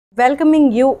welcoming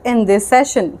you in this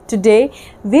session. Today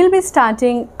we'll be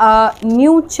starting a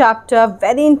new chapter,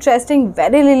 very interesting,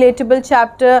 very relatable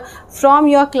chapter from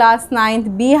your class 9th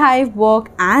Beehive book,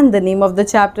 and the name of the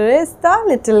chapter is The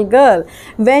Little Girl.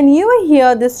 When you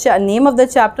hear this name of the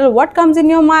chapter, what comes in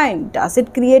your mind? Does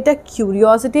it create a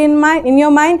curiosity in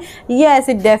your mind? Yes,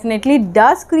 it definitely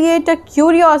does create a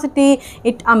curiosity.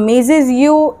 It amazes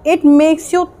you. It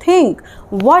makes you think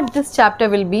what this chapter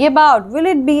will be about. Will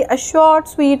it be a short,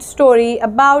 sweet story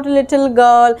about a little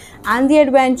girl and the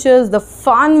adventures, the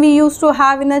fun we used to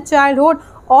have in our childhood,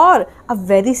 or a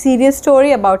very serious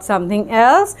story about something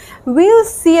else? We'll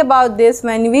see about this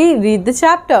when we read the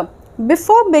chapter.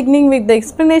 Before beginning with the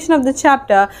explanation of the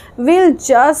chapter, we'll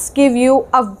just give you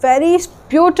a very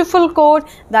beautiful quote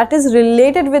that is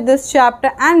related with this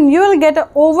chapter, and you will get an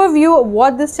overview of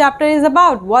what this chapter is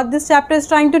about, what this chapter is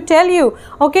trying to tell you.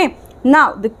 Okay,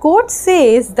 now the quote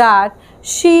says that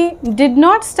she did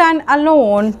not stand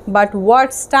alone, but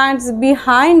what stands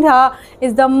behind her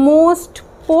is the most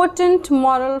potent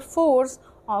moral force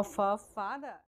of her father.